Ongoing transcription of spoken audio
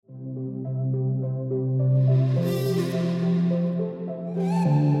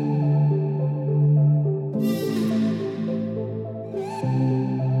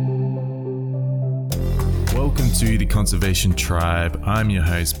Conservation Tribe. I'm your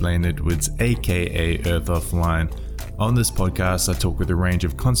host, Blaine Edwards, aka Earth Offline. On this podcast, I talk with a range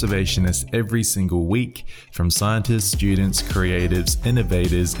of conservationists every single week, from scientists, students, creatives,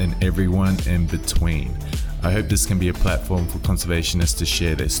 innovators, and everyone in between. I hope this can be a platform for conservationists to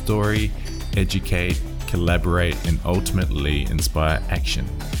share their story, educate, collaborate, and ultimately inspire action.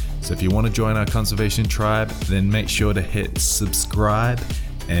 So if you want to join our conservation tribe, then make sure to hit subscribe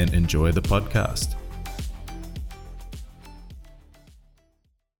and enjoy the podcast.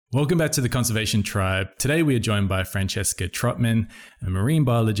 Welcome back to the Conservation Tribe. Today we are joined by Francesca Trotman, a marine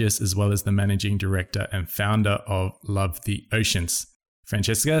biologist as well as the managing director and founder of Love the Oceans.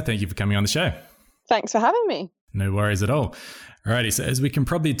 Francesca, thank you for coming on the show. Thanks for having me. No worries at all. Alrighty, so as we can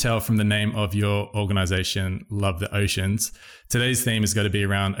probably tell from the name of your organization, Love the Oceans, today's theme is going to be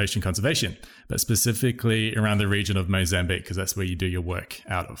around ocean conservation, but specifically around the region of Mozambique, because that's where you do your work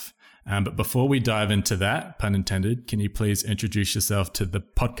out of. But before we dive into that, pun intended, can you please introduce yourself to the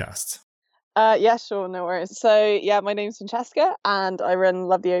podcast? Yeah, sure, no worries. So my name's Francesca and I run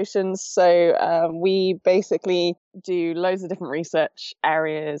Love the Oceans. So we basically do loads of different research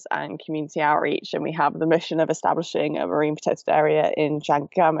areas and community outreach, and we have the mission of establishing a marine protected area in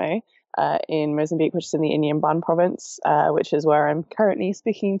Jangamo in Mozambique, which is in the Inhambane province, which is where I'm currently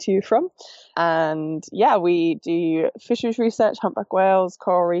speaking to you from. And we do fisheries research, humpback whales,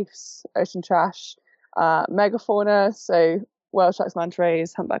 coral reefs, ocean trash, megafauna, so whale sharks, manta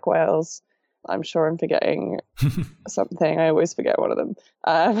rays, humpback whales. I'm sure I'm forgetting something. I always forget one of them.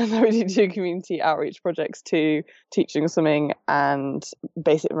 And then we do community outreach projects to teaching swimming and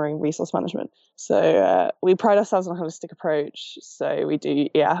basic marine resource management. So we pride ourselves on a holistic approach. So we do,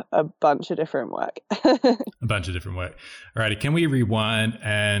 a bunch of different work. A bunch of different work. Alrighty, can we rewind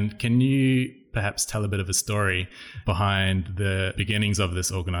and can you perhaps tell a bit of a story behind the beginnings of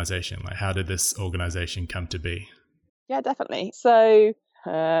this organization? Like, how did this organization come to be? Yeah, definitely. So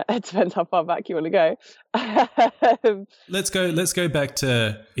it depends how far back you want to go. Let's go back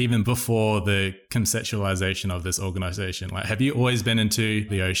to even before the conceptualization of this organization. Like, have you always been into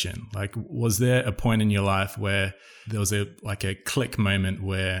the ocean? Like, was there a point in your life where there was a click moment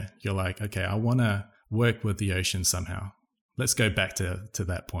where you're like, okay, I want to work with the ocean somehow? Let's go back to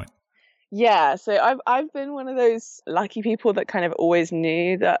that point. Yeah, so I've been one of those lucky people that kind of always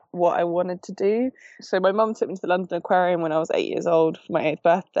knew that what I wanted to do. So my mum took me to the London Aquarium when I was 8 years old for my 8th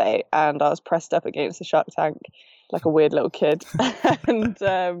birthday, and I was pressed up against the shark tank like a weird little kid. And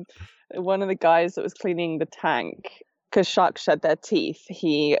one of the guys that was cleaning the tank, because sharks shed their teeth,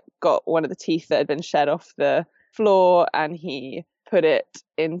 he got one of the teeth that had been shed off the floor and he put it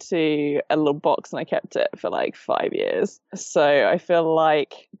into a little box, and I kept it for like 5 years. So I feel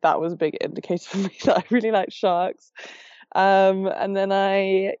like that was a big indicator for me that I really like sharks. And then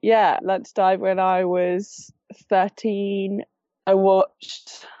I learned to dive when I was 13. I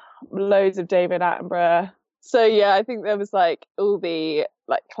watched loads of David Attenborough. So I think there was like all the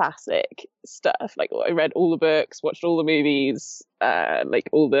like classic stuff. Like I read all the books, watched all the movies,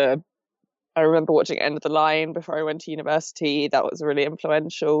 I remember watching End of the Line before I went to university. That was really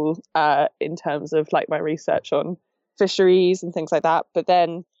influential in terms of like my research on fisheries and things like that. But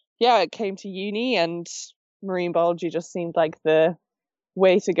then, it came to uni and marine biology just seemed like the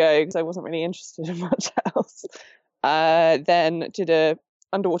way to go because I wasn't really interested in much else. Then did a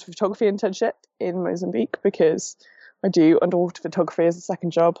underwater photography internship in Mozambique because I do underwater photography as a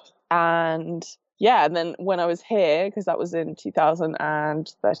second job. And then when I was here, because that was in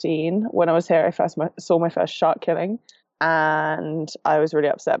 2013, when I was here, I first saw my first shark killing, and I was really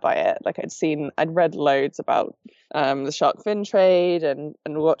upset by it. Like I'd read loads about the shark fin trade and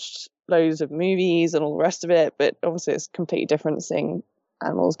watched loads of movies and all the rest of it, but obviously it's completely different seeing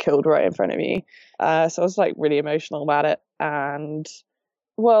animals killed right in front of you. So I was like really emotional about it, and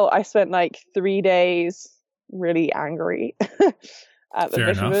I spent like 3 days really angry. At the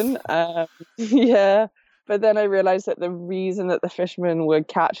fishermen. But then I realized that the reason that the fishermen were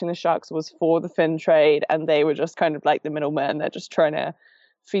catching the sharks was for the fin trade, and they were just kind of like the middlemen. They're just trying to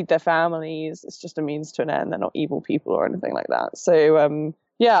feed their families. It's just a means to an end. They're not evil people or anything like that. So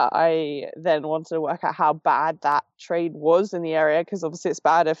I then wanted to work out how bad that trade was in the area, because obviously it's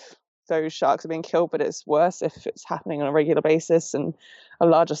bad if those sharks are being killed, but it's worse if it's happening on a regular basis and a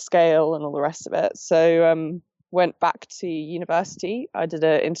larger scale and all the rest of it. So went back to university. I did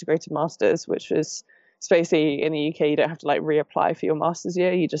an integrated master's, which was basically in the UK, you don't have to like reapply for your master's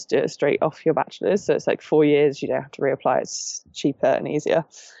year. You just do it straight off your bachelor's. So it's like 4 years. You don't have to reapply. It's cheaper and easier.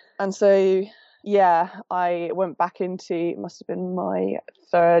 And so, Yeah, I went back into, it must have been my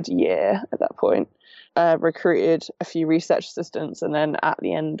third year at that point, recruited a few research assistants. And then at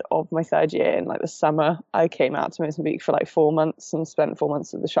the end of my third year, in like the summer, I came out to Mozambique for like 4 months and spent 4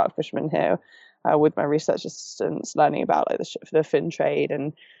 months with the shark fishermen here with my research assistants, learning about like the fin trade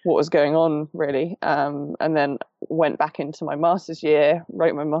and what was going on really. And then went back into my master's year,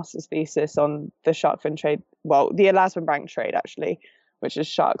 wrote my master's thesis on the shark fin trade, well, the elasmobranch trade actually, which is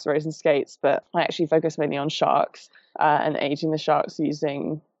sharks, rays, and skates. But I actually focus mainly on sharks and aging the sharks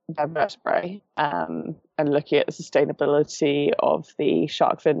using their vertebrae and looking at the sustainability of the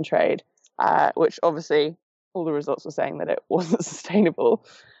shark fin trade, which obviously all the results were saying that it wasn't sustainable.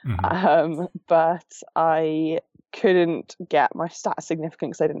 But I couldn't get my stats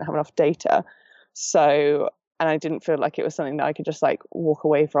significant because I didn't have enough data. And I didn't feel like it was something that I could just like walk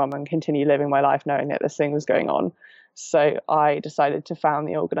away from and continue living my life knowing that this thing was going on. So I decided to found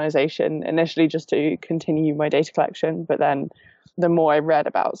the organization initially just to continue my data collection. But then the more I read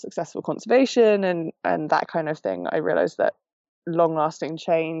about successful conservation and that kind of thing, I realized that long-lasting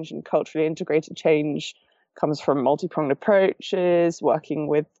change and culturally integrated change comes from multi-pronged approaches, working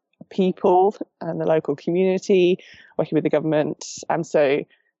with people and the local community, working with the government. And so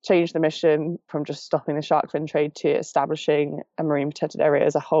changed the mission from just stopping the shark fin trade to establishing a marine protected area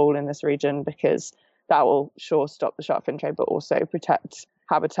as a whole in this region, because that will sure stop the shark fin trade, but also protect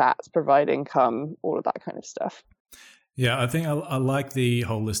habitats, provide income, all of that kind of stuff. Yeah, I think I like the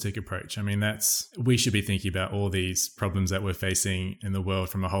holistic approach. I mean, we should be thinking about all these problems that we're facing in the world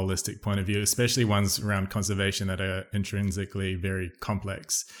from a holistic point of view, especially ones around conservation that are intrinsically very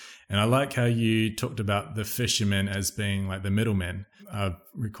complex. And I like how you talked about the fishermen as being like the middlemen. I've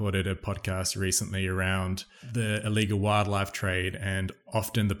recorded a podcast recently around the illegal wildlife trade, and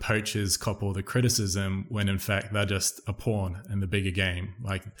often the poachers cop all the criticism when in fact they're just a pawn in the bigger game.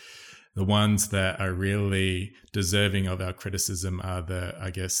 Like, the ones that are really deserving of our criticism are the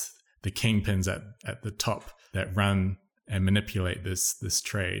kingpins at the top that run and manipulate this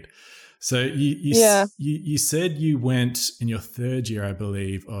trade. So you said you went in your third year, I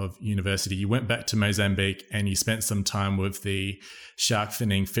believe, of university. You went back to Mozambique and you spent some time with the shark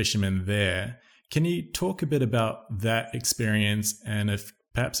finning fishermen there. Can you talk a bit about that experience and if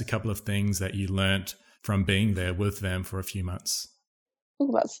perhaps a couple of things that you learnt from being there with them for a few months?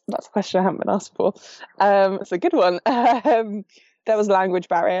 Oh, that's a question I haven't been asked for. It's a good one. There was language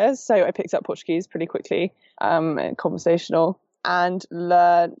barriers, so I picked up Portuguese pretty quickly, conversational, and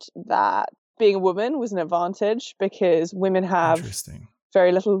learned that being a woman was an advantage because women have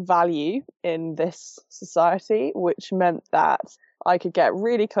very little value in this society, which meant that I could get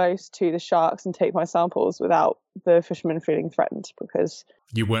really close to the sharks and take my samples without the fishermen feeling threatened, because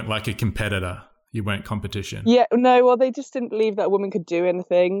you weren't like a competitor. You weren't competition. Yeah, no, well, they just didn't believe that a woman could do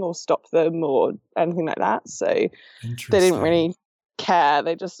anything or stop them or anything like that. So they didn't really care.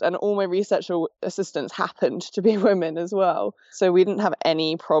 And all my research assistants happened to be women as well. So we didn't have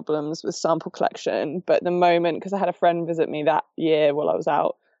any problems with sample collection. But the moment, because I had a friend visit me that year while I was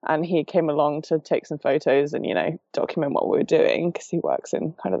out, and he came along to take some photos and, document what we were doing, because he works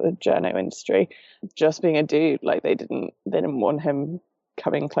in kind of the journo industry. Just being a dude, like they didn't want him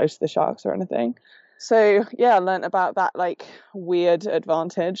coming close to the sharks or anything. So I learned about that like weird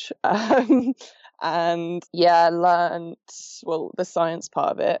advantage. And learned, the science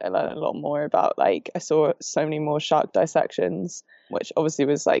part of it. I learned a lot more about, like, I saw so many more shark dissections, which obviously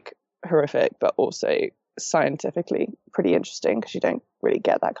was like horrific, but also scientifically pretty interesting because you don't really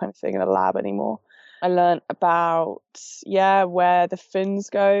get that kind of thing in a lab anymore. I learned about, where the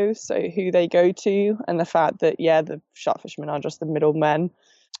fins go, so who they go to, and the fact that, the shark fishermen are just the middlemen.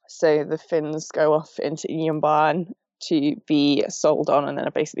 So the fins go off into Inhambane to be sold on and then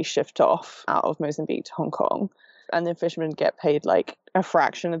are basically shipped off out of Mozambique to Hong Kong. And the fishermen get paid like a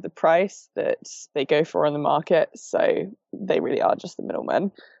fraction of the price that they go for on the market. So they really are just the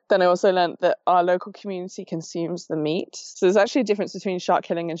middlemen. Then I also learned that our local community consumes the meat. So there's actually a difference between shark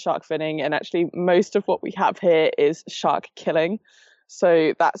killing and shark finning. And actually most of what we have here is shark killing.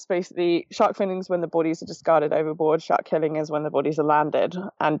 So that's basically, shark finning is when the bodies are discarded overboard. Shark killing is when the bodies are landed.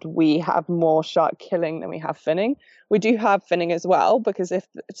 And we have more shark killing than we have finning. We do have finning as well, because if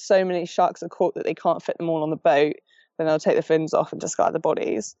so many sharks are caught that they can't fit them all on the boat, then they'll take the fins off and discard the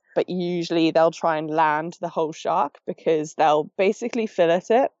bodies. But usually they'll try and land the whole shark because they'll basically fillet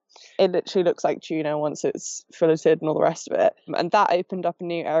it. It literally looks like tuna once it's filleted and all the rest of it. And that opened up a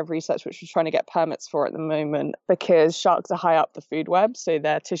new area of research, which we're trying to get permits for at the moment, because sharks are high up the food web, so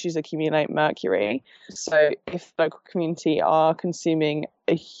their tissues accumulate mercury. So if the local community are consuming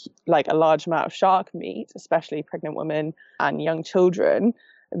a large amount of shark meat, especially pregnant women and young children,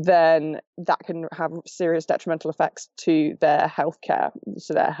 then that can have serious detrimental effects to their healthcare.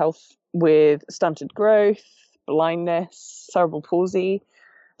 So their health, with stunted growth, blindness, cerebral palsy.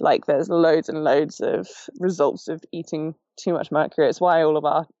 Like, there's loads and loads of results of eating too much mercury. It's why all of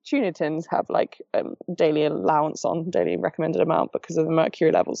our tuna tins have like daily allowance on, daily recommended amount, because of the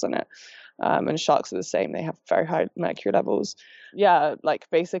mercury levels in it. And sharks are the same. They have very high mercury levels. Yeah, like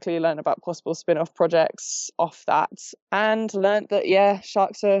basically learn about possible spin-off projects off that, and learned that, yeah,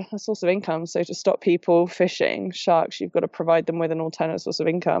 sharks are a source of income. So to stop people fishing sharks, you've got to provide them with an alternate source of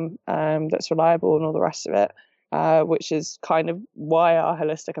income that's reliable and all the rest of it. Which is kind of why our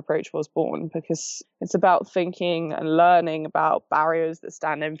holistic approach was born, because it's about thinking and learning about barriers that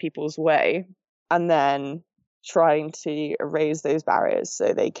stand in people's way, and then trying to erase those barriers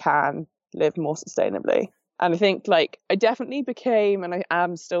so they can live more sustainably. And I think, like, I definitely became, and I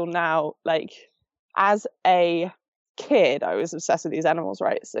am still now, like, as a kid, I was obsessed with these animals,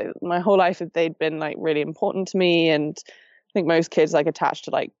 right? So my whole life, they'd been like really important to me, and I think most kids like attached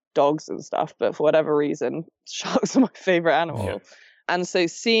to like dogs and stuff, but for whatever reason, sharks are my favorite animal. Yeah. And so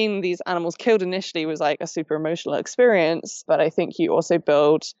seeing these animals killed initially was like a super emotional experience. But I think you also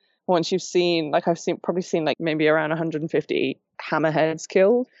build, once you've seen, like, probably seen like maybe around 150 hammerheads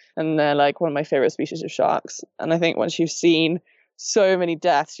killed, and they're like one of my favorite species of sharks. And I think once you've seen so many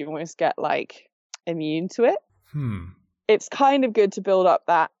deaths, you almost get like immune to it. It's kind of good to build up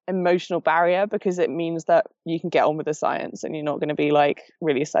that emotional barrier, because it means that you can get on with the science and you're not going to be like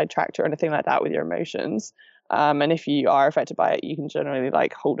really sidetracked or anything like that with your emotions. And if you are affected by it, you can generally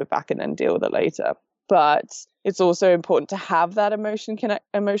like hold it back and then deal with it later. But it's also important to have that emotional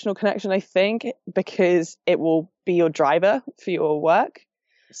connection, I think, because it will be your driver for your work.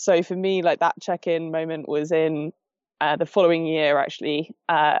 So for me, like, that check-in moment was in the following year, actually.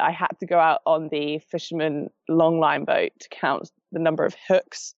 I had to go out on the fisherman longline boat to count the number of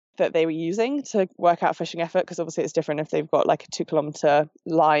hooks that they were using to work out fishing effort, because obviously it's different if they've got like a 2-kilometer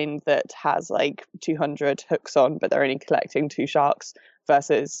line that has like 200 hooks on, but they're only collecting 2 sharks,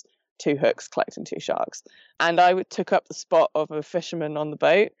 versus 2 hooks collecting 2 sharks. And I took up the spot of a fisherman on the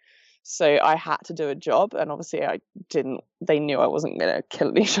boat. So I had to do a job, and obviously they knew I wasn't going to kill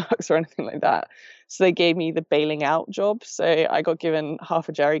any sharks or anything like that. So they gave me the bailing out job. So I got given half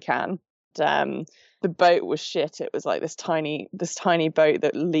a jerry can. The boat was shit. It was like this tiny boat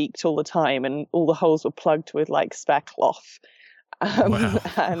that leaked all the time, and all the holes were plugged with like spare cloth. Wow.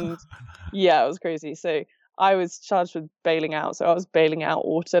 And yeah, it was crazy. So I was charged with bailing out. So I was bailing out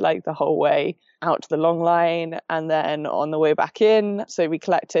water like the whole way out to the long line, and then on the way back in. So we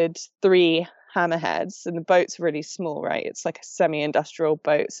collected 3 hammerheads, and the boat's really small, right? It's like a semi-industrial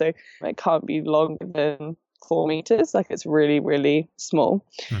boat, so it can't be longer than 4 meters. Like, it's really, really small.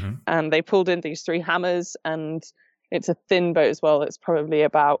 Mm-hmm. And they pulled in these 3 hammers, and it's a thin boat as well. It's probably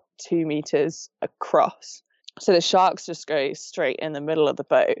about 2 meters across. So the sharks just go straight in the middle of the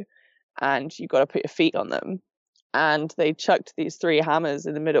boat, and you've got to put your feet on them. And they chucked these 3 hammers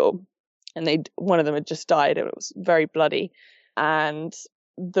in the middle, and one of them had just died, and it was very bloody. And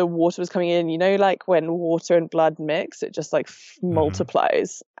the water was coming in, you know, like when water and blood mix, it just like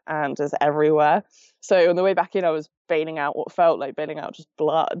multiplies and is everywhere. So on the way back in, I was bailing out what felt like bailing out just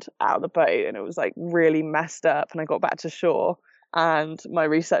blood out of the boat, and it was like really messed up. And I got back to shore, and my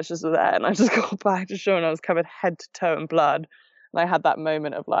researchers were there, and I just got back to shore, and I was covered head to toe in blood. And I had that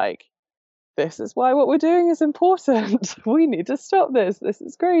moment of like, this is why what we're doing is important. We need to stop this. This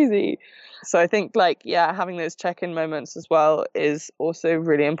is crazy. So I think, like, yeah, having those check-in moments as well is also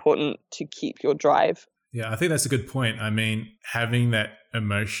really important to keep your drive. Yeah, I think that's a good point. I mean, having that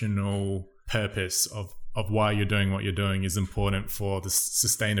emotional purpose of why you're doing what you're doing is important for the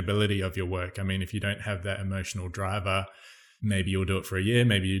sustainability of your work. I mean, if you don't have that emotional driver, maybe you'll do it for a year,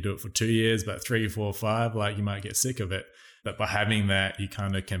 maybe you do it for 2 years, but 3, 4, 5, like, you might get sick of it. But by having that, you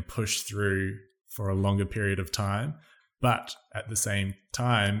kind of can push through for a longer period of time. But at the same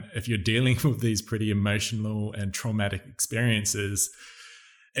time, if you're dealing with these pretty emotional and traumatic experiences,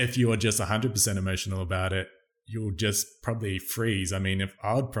 if you are just 100% emotional about it, you'll just probably freeze. I mean, if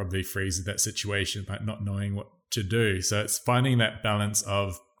I would probably freeze in that situation, like not knowing what to do. So it's finding that balance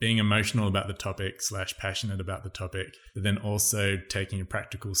of being emotional about the topic / passionate about the topic, but then also taking a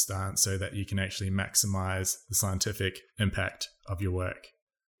practical stance so that you can actually maximize the scientific impact of your work.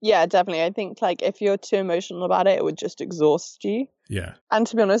 Yeah, definitely. I think like if you're too emotional about it, it would just exhaust you. Yeah. And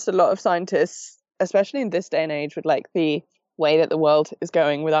to be honest, a lot of scientists, especially in this day and age with like the way that the world is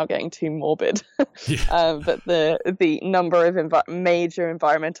going, without getting too morbid, but the number of major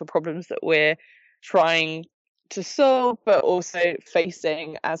environmental problems that we're trying to solve, but also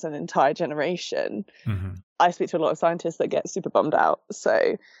facing as an entire generation. Mm-hmm. I speak to a lot of scientists that get super bummed out.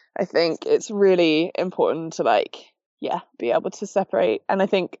 So I think it's really important to be able to separate. And I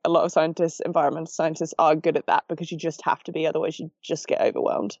think a lot of scientists, environmental scientists, are good at that because you just have to be, otherwise you just get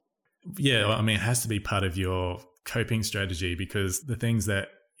overwhelmed. Yeah, well, I mean, it has to be part of your coping strategy, because the things that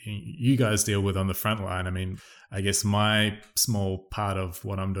you guys deal with on the front line, I mean, I guess my small part of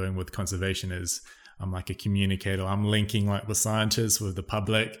what I'm doing with conservation is I'm like a communicator. I'm linking like the scientists with the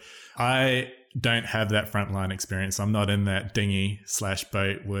public. I don't have that frontline experience. I'm not in that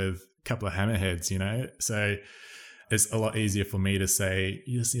dinghy/boat with a couple of hammerheads, you know? So it's a lot easier for me to say,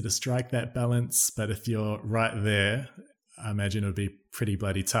 you just need to strike that balance. But if you're right there, I imagine it would be pretty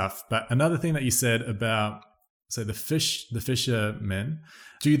bloody tough. But another thing that you said about, so the fishermen,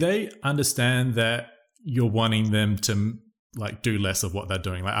 do they understand that you're wanting them to like do less of what they're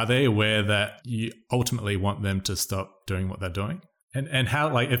doing? Like, are they aware that you ultimately want them to stop doing what they're doing? And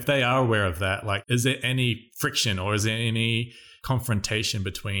how, like, if they are aware of that, like, is there any friction or is there any confrontation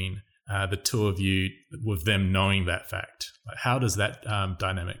between the two of you with them knowing that fact? Like, how does that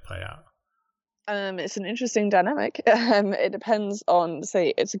dynamic play out? It's an interesting dynamic. It depends on,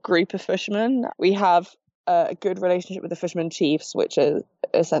 say, it's a group of fishermen. We have a good relationship with the fishermen chiefs, which is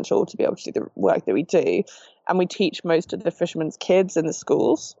essential to be able to do the work that we do. And we teach most of the fishermen's kids in the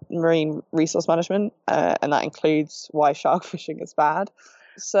schools marine resource management, and that includes why shark fishing is bad.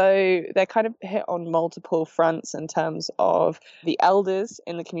 So they're kind of hit on multiple fronts in terms of the elders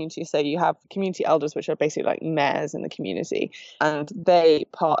in the community. So you have community elders, which are basically like mayors in the community, and they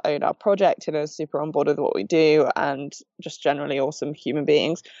part own our project and are super on board with what we do and just generally awesome human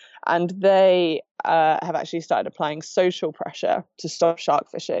beings. And they have actually started applying social pressure to stop shark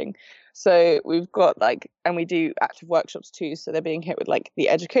fishing. So we've got and we do active workshops too. So they're being hit with the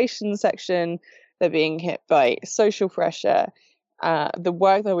education section. They're being hit by social pressure. The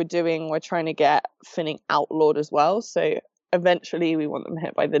work that we're doing, we're trying to get finning outlawed as well. So eventually we want them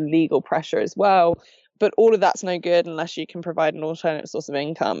hit by the legal pressure as well. But all of that's no good unless you can provide an alternate source of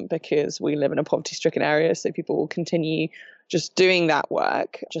income, because we live in a poverty-stricken area. So people will continue just doing that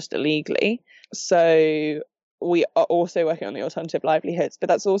work just illegally. So we are also working on the alternative livelihoods. But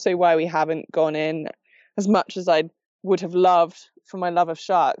that's also why we haven't gone in as much as I would have loved, for my love of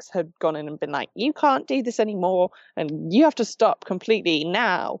sharks, had gone in and been like, you can't do this anymore and you have to stop completely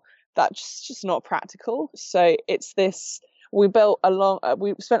now. That's just not practical. So it's this, we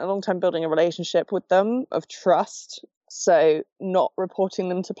spent a long time building a relationship with them of trust. So not reporting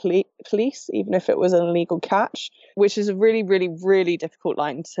them to police, even if it was an illegal catch, which is a really, really, really difficult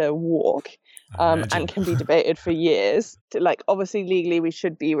line to walk, and can be debated for years. Obviously, legally, we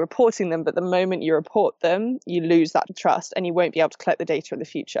should be reporting them, but the moment you report them, you lose that trust and you won't be able to collect the data in the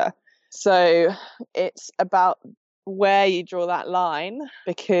future. So it's about where you draw that line,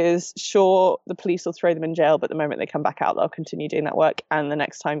 because sure, the police will throw them in jail, but the moment they come back out, they'll continue doing that work. And the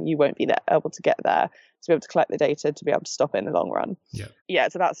next time you won't be able to get there to be able to collect the data, to be able to stop it in the long run. Yeah.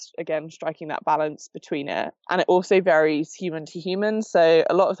 So that's, again, striking that balance between it. And it also varies human to human. So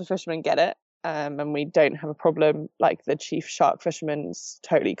a lot of the fishermen get it. And we don't have a problem. Like the chief shark fisherman's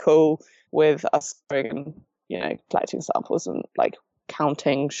totally cool with us going and, collecting samples and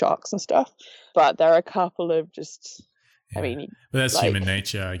counting sharks and stuff. But there are a couple of just, but that's human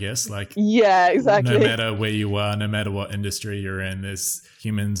nature, I guess. Yeah, exactly. No matter where you are, no matter what industry you're in,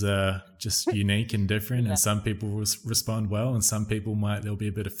 humans are just unique and different. And some people respond well, and some people there'll be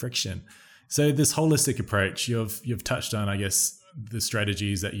a bit of friction. So this holistic approach, you've touched on, I guess, the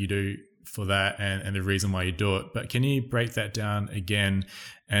strategies that you do for that and the reason why you do it. But can you break that down again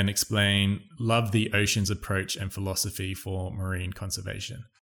and explain Love the Oceans approach and philosophy for marine conservation?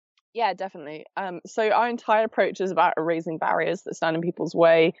 Yeah, definitely. So our entire approach is about erasing barriers that stand in people's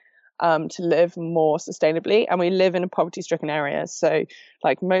way to live more sustainably. And we live in a poverty-stricken area. So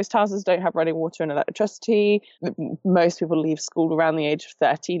most houses don't have running water and electricity. Most people leave school around the age of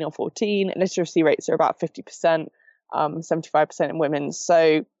 13 or 14. Literacy rates are about 50%, 75% in women.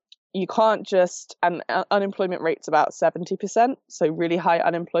 So you can't just, and unemployment rate's about 70%. So really high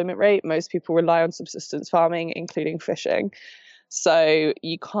unemployment rate. Most people rely on subsistence farming, including fishing. So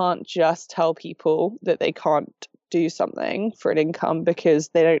you can't just tell people that they can't do something for an income because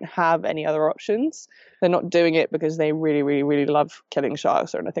they don't have any other options. They're not doing it because they really, really, really love killing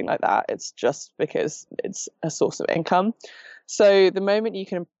sharks or anything like that. It's just because it's a source of income. So the moment you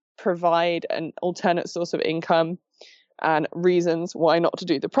can provide an alternate source of income and reasons why not to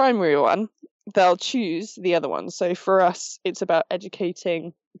do the primary one, they'll choose the other one. So for us, it's about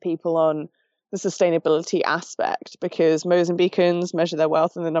educating people on the sustainability aspect, because Mozambicans measure their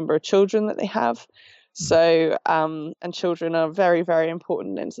wealth in the number of children that they have. So, and children are very, very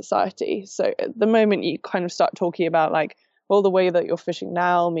important in society. So at the moment you kind of start talking about like, well, the way that you're fishing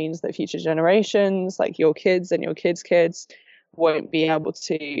now means that future generations, like your kids and your kids' kids, won't be able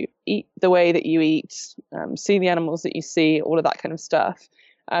to eat the way that you eat, see the animals that you see, all of that kind of stuff.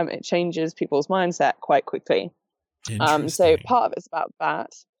 It changes people's mindset quite quickly. So part of it's about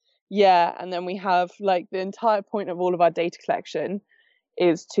that. Yeah. And then we have like the entire point of all of our data collection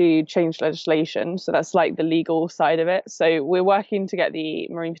is to change legislation. So that's like the legal side of it. So we're working to get the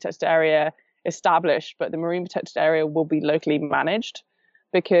marine protected area established, but the marine protected area will be locally managed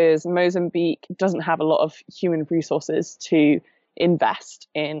because Mozambique doesn't have a lot of human resources to invest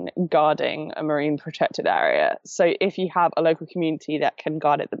in guarding a marine protected area. So if you have a local community that can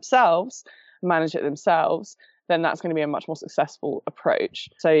guard it themselves, manage it themselves, then that's going to be a much more successful approach.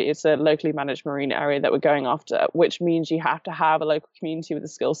 So it's a locally managed marine area that we're going after, which means you have to have a local community with a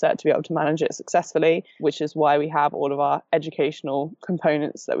skill set to be able to manage it successfully, which is why we have all of our educational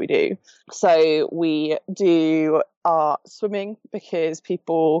components that we do. So we do our swimming because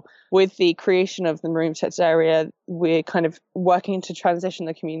people, with the creation of the marine protected area, we're kind of working to transition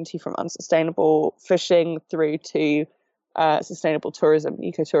the community from unsustainable fishing through to sustainable tourism,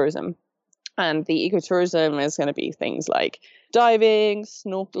 ecotourism. And the ecotourism is going to be things like diving,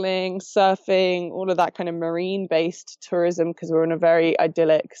 snorkeling, surfing, all of that kind of marine-based tourism, because we're in a very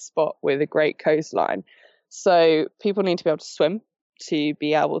idyllic spot with a great coastline. So people need to be able to swim to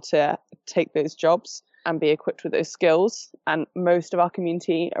be able to take those jobs and be equipped with those skills. And most of our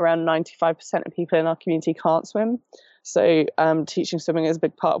community, around 95% of people in our community can't swim. So teaching swimming is a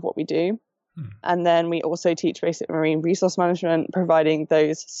big part of what we do. And then we also teach basic marine resource management, providing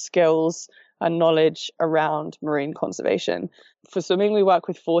those skills and knowledge around marine conservation. For swimming, we work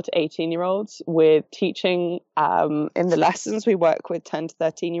with 4 to 18-year-olds. With teaching in the lessons, we work with 10 to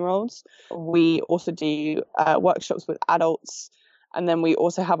 13-year-olds. We also do workshops with adults. And then we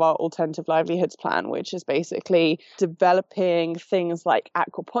also have our alternative livelihoods plan, which is basically developing things like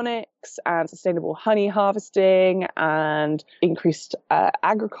aquaponics and sustainable honey harvesting and increased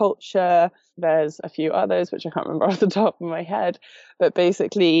agriculture. There's a few others, which I can't remember off the top of my head. But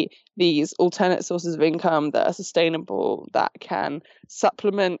basically, these alternate sources of income that are sustainable, that can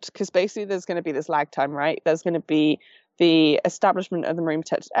supplement, because basically there's going to be this lag time, right? There's going to be the establishment of the marine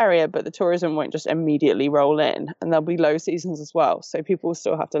protected area, but the tourism won't just immediately roll in, and there'll be low seasons as well. So people will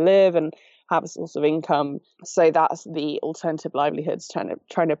still have to live and have a source of income. So that's the alternative livelihoods,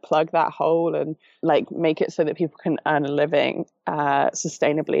 trying to plug that hole and like make it so that people can earn a living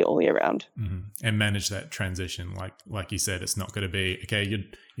sustainably all year round. And manage that transition. Like you said, it's not going to be, okay,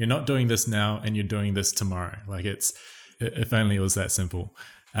 you're not doing this now and you're doing this tomorrow. Like if only it was that simple.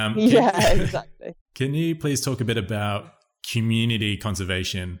 Exactly. Can you please talk a bit about community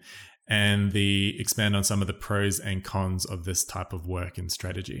conservation and expand on some of the pros and cons of this type of work and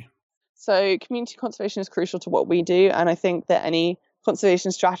strategy? So community conservation is crucial to what we do. And I think that any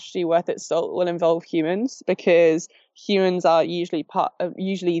conservation strategy worth its salt will involve humans, because humans are usually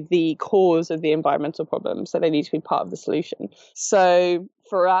the cause of the environmental problem. So they need to be part of the solution. So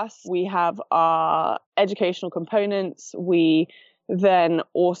for us, we have our educational components. We then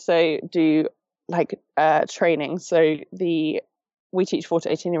also do like training. So we teach 4 to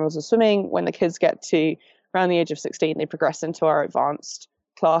 18-year-olds of swimming. When the kids get to around the age of 16, they progress into our advanced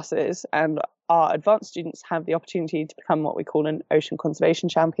classes, and our advanced students have the opportunity to become what we call an ocean conservation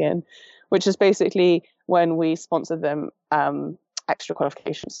champion, which is basically when we sponsor them extra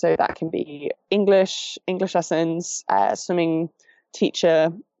qualifications. So that can be English lessons, swimming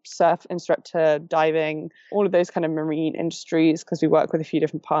teacher, surf instructor, diving, all of those kind of marine industries, because we work with a few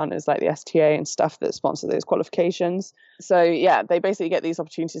different partners like the STA and stuff that sponsor those qualifications. So yeah, they basically get these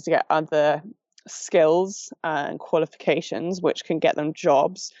opportunities to get other skills and qualifications which can get them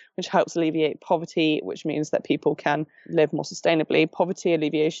jobs, which helps alleviate poverty, which means that people can live more sustainably. Poverty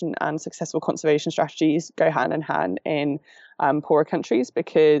alleviation and successful conservation strategies go hand in hand in poorer countries,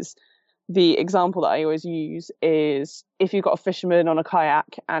 because the example that I always use is if you've got a fisherman on a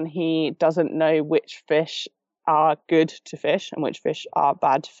kayak and he doesn't know which fish are good to fish and which fish are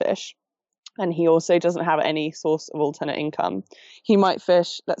bad to fish, and he also doesn't have any source of alternate income, he might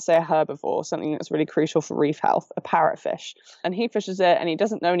fish, let's say, a herbivore, something that's really crucial for reef health, a parrotfish, and he fishes it and he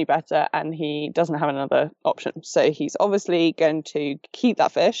doesn't know any better and he doesn't have another option. So he's obviously going to keep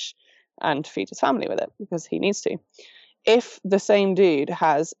that fish and feed his family with it because he needs to. If the same dude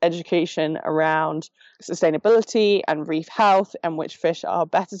has education around sustainability and reef health and which fish are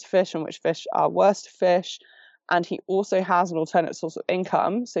better to fish and which fish are worse to fish, and he also has an alternate source of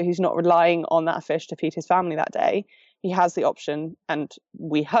income, so he's not relying on that fish to feed his family that day, he has the option, and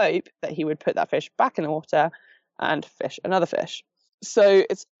we hope that he would put that fish back in the water and fish another fish. So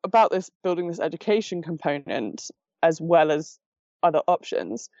it's about this building this education component as well as other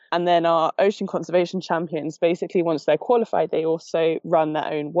options. And then our ocean conservation champions, basically once they're qualified, they also run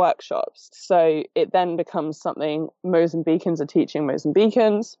their own workshops. So it then becomes something Mozambicans are teaching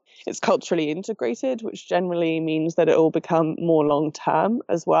Mozambicans. It's culturally integrated, which generally means that it will become more long term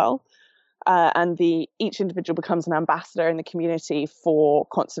as well. And each individual becomes an ambassador in the community for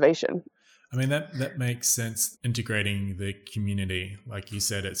conservation. I mean, that makes sense, integrating the community. Like you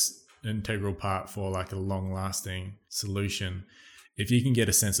said, it's an integral part for like a long-lasting solution. If you can get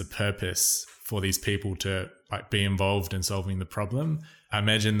a sense of purpose for these people to like be involved in solving the problem, I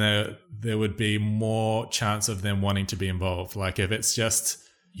imagine there would be more chance of them wanting to be involved. Like if it's just,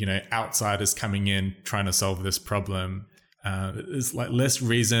 outsiders coming in trying to solve this problem, there's like less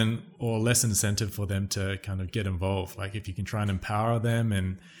reason or less incentive for them to kind of get involved. Like if you can try and empower them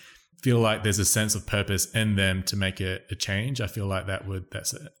and feel like there's a sense of purpose in them to make a change, I feel like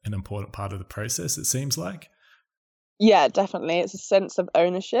that's an important part of the process, it seems like. Yeah, definitely. It's a sense of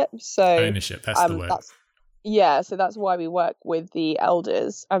ownership. So ownership, that's the word. So that's why we work with the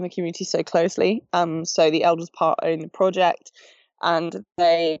elders and the community so closely. So the elders part own the project, and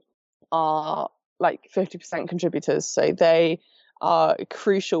they are like 50% contributors. So they are a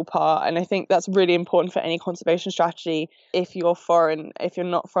crucial part. And I think that's really important for any conservation strategy. If you're foreign, if you're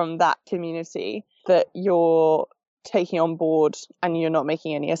not from that community, that you're taking on board and you're not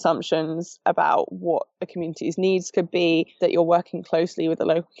making any assumptions about what the community's needs could be, that you're working closely with the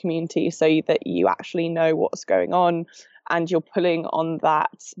local community so that you actually know what's going on and you're pulling on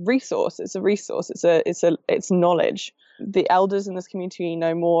that resource. It's a resource, it's knowledge. The elders in this community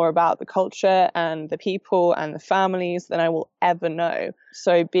know more about the culture and the people and the families than I will ever know.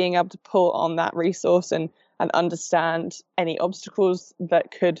 So being able to pull on that resource and understand any obstacles that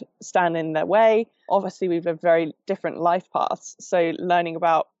could stand in their way. Obviously, we've lived very different life paths. So learning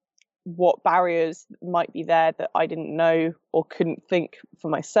about what barriers might be there that I didn't know or couldn't think for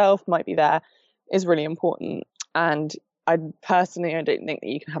myself might be there is really important. And I don't think that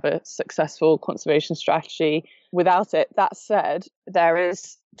you can have a successful conservation strategy without it. That said, there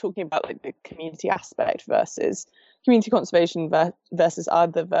is talking about like the community aspect versus community conservation versus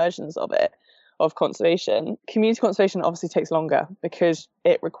other versions of it, of conservation. Community conservation obviously takes longer because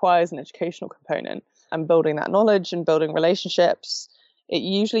it requires an educational component and building that knowledge and building relationships. It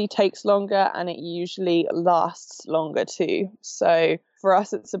usually takes longer and it usually lasts longer too. So for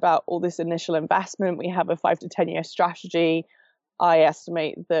us, it's about all this initial investment. We have a 5 to 10 year strategy. I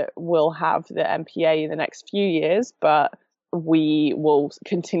estimate that we'll have the MPA in the next few years, but we will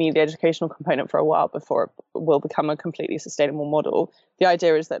continue the educational component for a while before it will become a completely sustainable model. The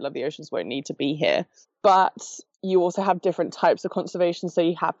idea is that Love the Oceans won't need to be here. But you also have different types of conservation. So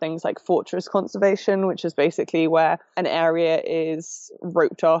you have things like fortress conservation, which is basically where an area is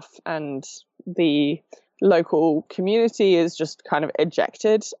roped off and the local community is just kind of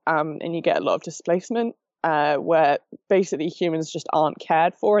ejected, and you get a lot of displacement. Where basically humans just aren't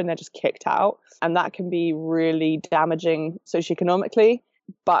cared for and they're just kicked out. And that can be really damaging socioeconomically,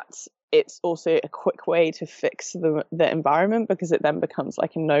 but it's also a quick way to fix the environment because it then becomes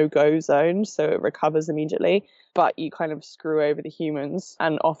like a no-go zone. So it recovers immediately, but you kind of screw over the humans,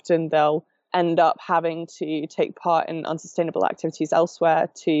 and often they'll end up having to take part in unsustainable activities elsewhere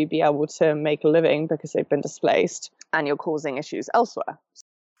to be able to make a living because they've been displaced, and you're causing issues elsewhere.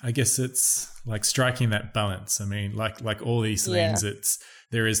 I guess it's like striking that balance. I mean, like all these things,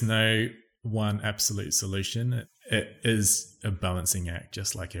 there is no one absolute solution. It is a balancing act,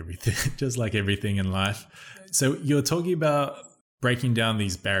 just like everything in life. So you're talking about breaking down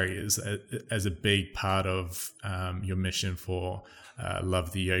these barriers as a big part of your mission for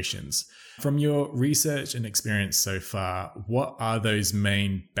Love the Oceans. From your research and experience so far, what are those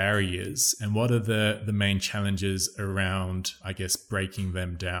main barriers and what are the main challenges around, I guess, breaking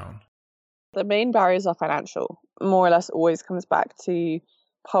them down? The main barriers are financial. More or less always comes back to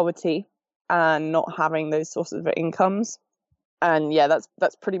poverty and not having those sources of incomes. And yeah,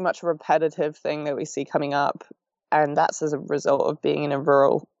 that's pretty much a repetitive thing that we see coming up. And that's as a result of being in a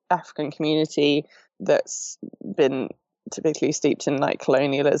rural African community that's been typically steeped in like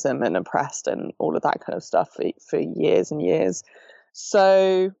colonialism and oppressed and all of that kind of stuff for years and years.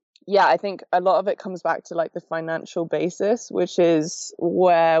 So yeah, I think a lot of it comes back to like the financial basis, which is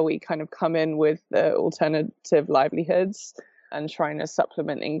where we kind of come in with the alternative livelihoods and trying to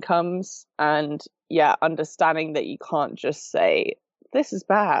supplement incomes. And yeah, understanding that you can't just say, this is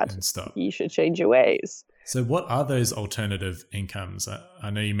bad, you should change your ways. So what are those alternative incomes? I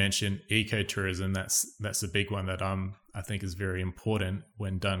know you mentioned ecotourism. That's a big one that I think is very important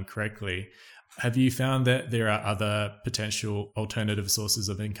when done correctly. Have you found that there are other potential alternative sources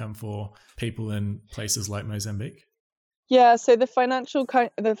of income for people in places like Mozambique? Yeah, so the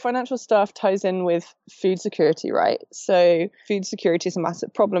financial stuff ties in with food security, right? So food security is a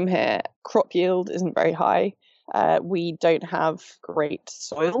massive problem here. Crop yield isn't very high. We don't have great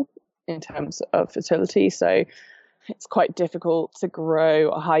soil in terms of fertility, so it's quite difficult to grow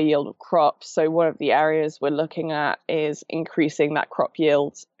a high yield of crops. So one of the areas we're looking at is increasing that crop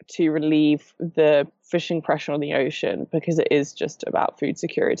yield to relieve the fishing pressure on the ocean, because it is just about food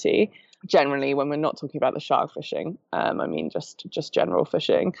security. Generally, when we're not talking about the shark fishing, I mean just general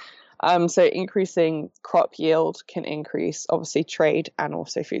fishing. So increasing crop yield can increase obviously trade and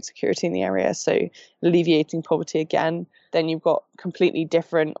also food security in the area. So alleviating poverty again. Then you've got completely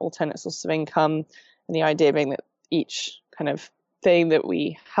different alternate sources of income, and the idea being that each kind of thing that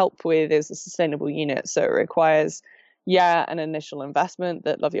we help with is a sustainable unit. So it requires, an initial investment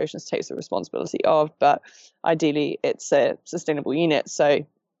that Love the Oceans takes the responsibility of, but ideally it's a sustainable unit. So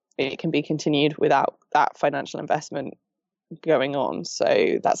it can be continued without that financial investment going on.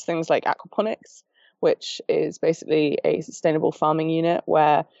 So that's things like aquaponics, which is basically a sustainable farming unit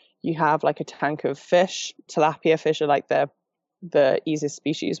where you have like a tank of fish. Tilapia fish are like the easiest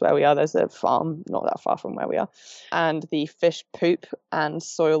species where we are. There's a farm not that far from where we are, and the fish poop and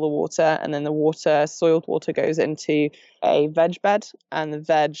soil the water, and then the soiled water goes into a veg bed, and the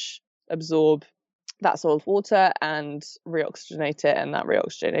veg absorb that soiled water and reoxygenate it, and that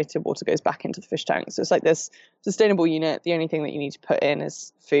reoxygenated water goes back into the fish tank. So it's like this sustainable unit. The only thing that you need to put in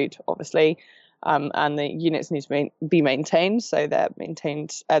is food, obviously, and the units need to be maintained. So they're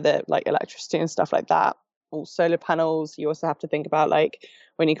maintained, they're like electricity and stuff like that. All solar panels. You also have to think about like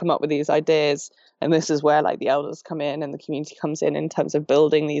when you come up with these ideas, and this is where like the elders come in and the community comes in terms of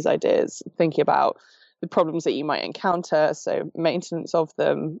building these ideas, thinking about the problems that you might encounter. So maintenance of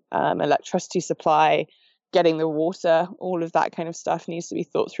them, electricity supply, getting the water, all of that kind of stuff needs to be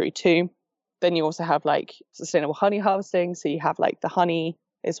thought through too. Then you also have like sustainable honey harvesting. So you have like the honey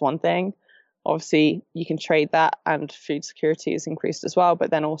is one thing. Obviously, you can trade that and food security is increased as well. But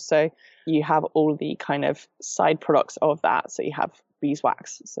then also you have all the kind of side products of that. So you have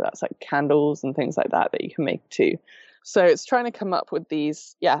beeswax. So that's like candles and things like that you can make too. So it's trying to come up with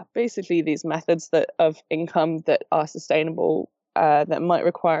these, basically these methods of income that are sustainable, that might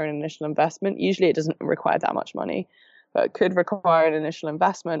require an initial investment. Usually it doesn't require that much money, but it could require an initial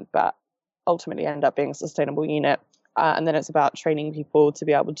investment, but ultimately end up being a sustainable unit. And then it's about training people to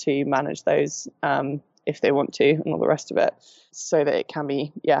be able to manage those if they want to, and all the rest of it, so that it can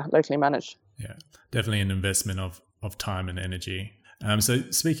be, locally managed. Yeah, definitely an investment of time and energy.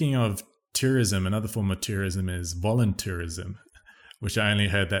 So speaking of tourism, another form of tourism is voluntourism, which I only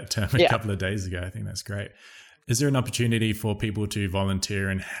heard that term a couple of days ago. I think that's great. Is there an opportunity for people to volunteer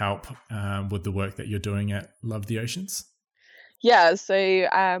and help with the work that you're doing at Love the Oceans? Yeah,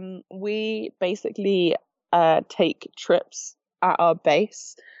 so we basically take trips at our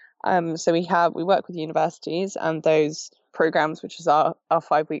base. So we work with universities, and those programs, which is our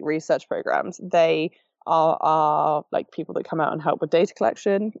 5-week research programs, they are like people that come out and help with data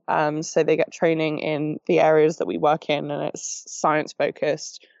collection. So they get training in the areas that we work in, and it's science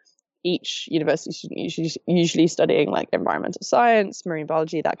focused. Each university student usually studying like environmental science, marine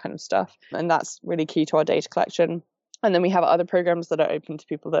biology, that kind of stuff. And that's really key to our data collection. And then we have other programs that are open to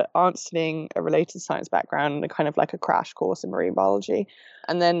people that aren't studying a related science background, kind of like a crash course in marine biology.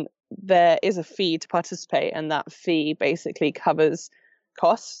 And then there is a fee to participate, and that fee basically covers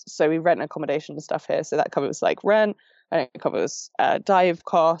costs. So we rent accommodation and stuff here. So that covers like rent, and it covers dive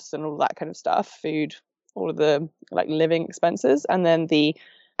costs and all that kind of stuff, food, all of the like living expenses. And then the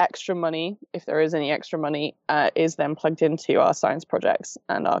extra money, if there is any extra money, is then plugged into our science projects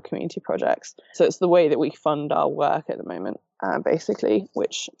and our community projects. So it's the way that we fund our work at the moment, basically,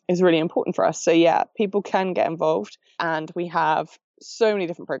 which is really important for us. So people can get involved, and we have so many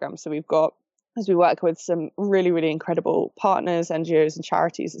different programs. So we've got, as we work with some really, really incredible partners, NGOs and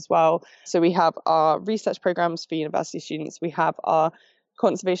charities as well. So we have our research programs for university students. We have our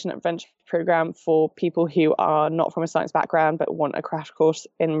conservation adventure program for people who are not from a science background but want a crash course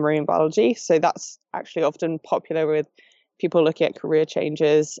in marine biology. So that's actually often popular with people looking at career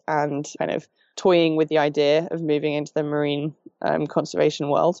changes and kind of toying with the idea of moving into the marine conservation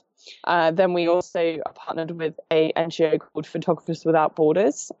world. Then we also are partnered with a NGO called Photographers Without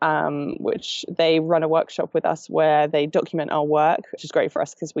Borders, which they run a workshop with us where they document our work, which is great for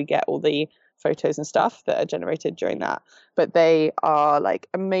us because we get all the photos and stuff that are generated during that. But they are like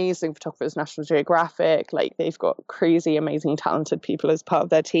amazing photographers, National Geographic, like they've got crazy, amazing, talented people as part of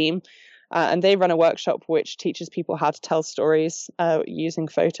their team. And they run a workshop which teaches people how to tell stories using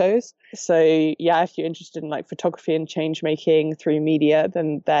photos. So yeah, if you're interested in like photography and change making through media,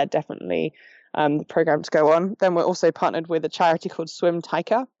 then they're definitely the program to go on. Then we're also partnered with a charity called Swim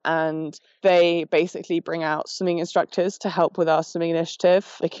Taika, and they basically bring out swimming instructors to help with our swimming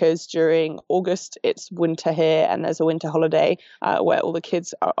initiative, because during August it's winter here and there's a winter holiday where all the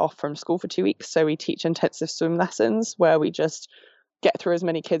kids are off from school for 2 weeks. So we teach intensive swim lessons where we just get through as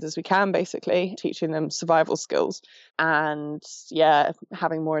many kids as we can, basically teaching them survival skills. And yeah,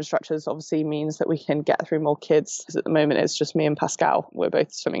 having more instructors obviously means that we can get through more kids, because at the moment it's just me and Pascal. We're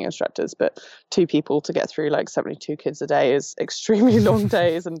both swimming instructors, but 2 people to get through like 72 kids a day is extremely long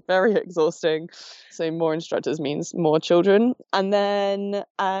days and very exhausting. So more instructors means more children. And then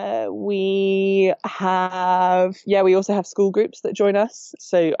we also have school groups that join us.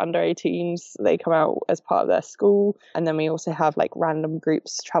 So under 18s, they come out as part of their school. And then we also have like random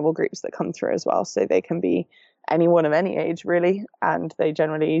groups, travel groups that come through as well. So they can be anyone of any age really. And they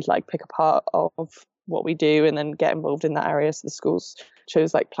generally like pick a part of what we do and then get involved in that area. So the schools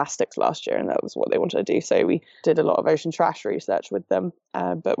chose like plastics last year and that was what they wanted to do. So we did a lot of ocean trash research with them.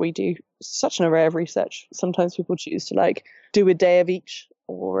 But we do such an array of research. Sometimes people choose to like do a day of each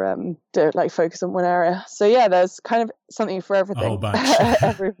or focus on one area. So yeah, there's kind of something for everything. A whole bunch.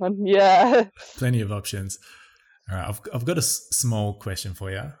 Everyone, yeah. Plenty of options. All right, I've got a small question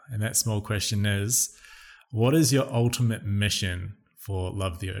for you. And that small question is, what is your ultimate mission for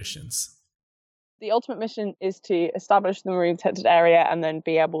Love the Oceans? The ultimate mission is to establish the marine protected area and then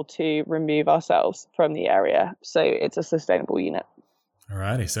be able to remove ourselves from the area. So it's a sustainable unit.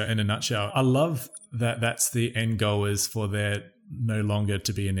 Alrighty. So in a nutshell, I love that that's the end goal, is for there no longer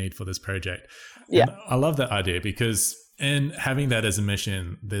to be a need for this project. Yeah. And I love that idea, because in having that as a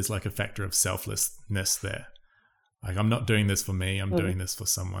mission, there's like a factor of selflessness there. Like, I'm not doing this for me, I'm doing this for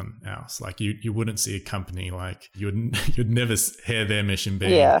someone else. Like you wouldn't see a company, like you'd never hear their mission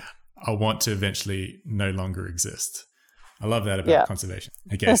being, I want to eventually no longer exist. I love that about conservation.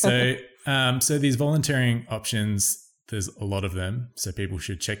 Okay, so so these volunteering options, there's a lot of them, so people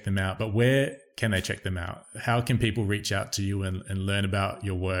should check them out. But where can they check them out? How can people reach out to you and learn about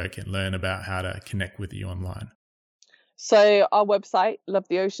your work and learn about how to connect with you online? So our website,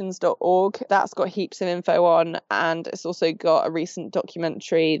 lovetheoceans.org, that's got heaps of info on, and it's also got a recent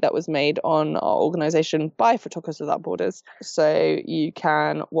documentary that was made on our organisation by Photographers Without Borders. So you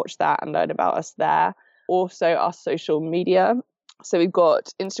can watch that and learn about us there. Also our social media. So we've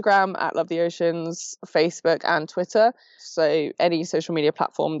got Instagram at Love the Oceans, Facebook and Twitter. So any social media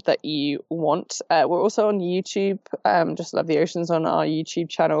platform that you want. We're also on YouTube, just Love the Oceans on our YouTube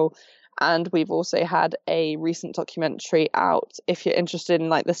channel. And we've also had a recent documentary out. If you're interested in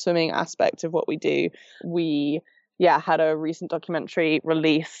like the swimming aspect of what we do, we had a recent documentary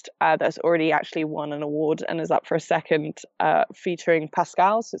released that's already actually won an award and is up for a second, featuring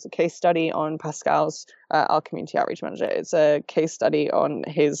Pascal. So it's a case study on Pascal's, our community outreach manager. It's a case study on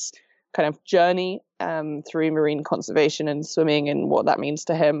his kind of journey through marine conservation and swimming and what that means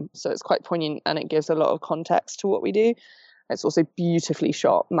to him. So it's quite poignant and it gives a lot of context to what we do. It's also beautifully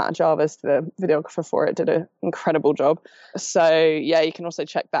shot. Matt Jarvis, the videographer for it, did an incredible job. So yeah, you can also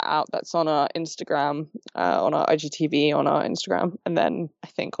check that out. That's on our Instagram, on our IGTV, on our Instagram, and then I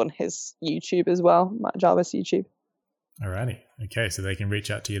think on his YouTube as well, Matt Jarvis YouTube. Alrighty. Okay, so they can reach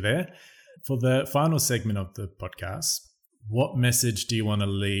out to you there. For the final segment of the podcast, what message do you want to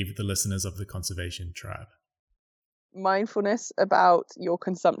leave the listeners of the Conservation Tribe? Mindfulness about your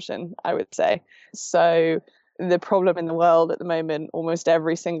consumption, I would say. So the problem in the world at the moment, almost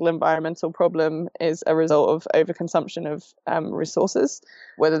every single environmental problem is a result of overconsumption of resources,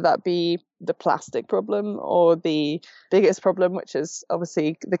 whether that be the plastic problem or the biggest problem, which is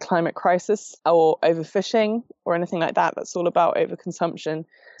obviously the climate crisis, or overfishing or anything like that. That's all about overconsumption.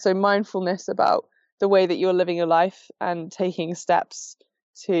 So mindfulness about the way that you're living your life and taking steps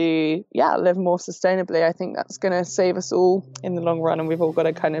to live more sustainably. I think that's going to save us all in the long run, and we've all got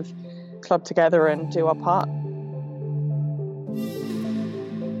to kind of club together and do our part.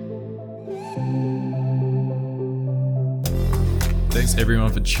 Thanks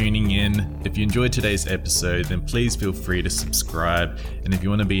everyone for tuning in. If you enjoyed today's episode, then please feel free to subscribe. And if you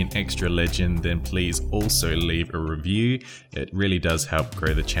want to be an extra legend, then please also leave a review. It really does help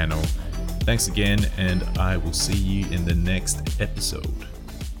grow the channel. Thanks again, and I will see you in the next episode.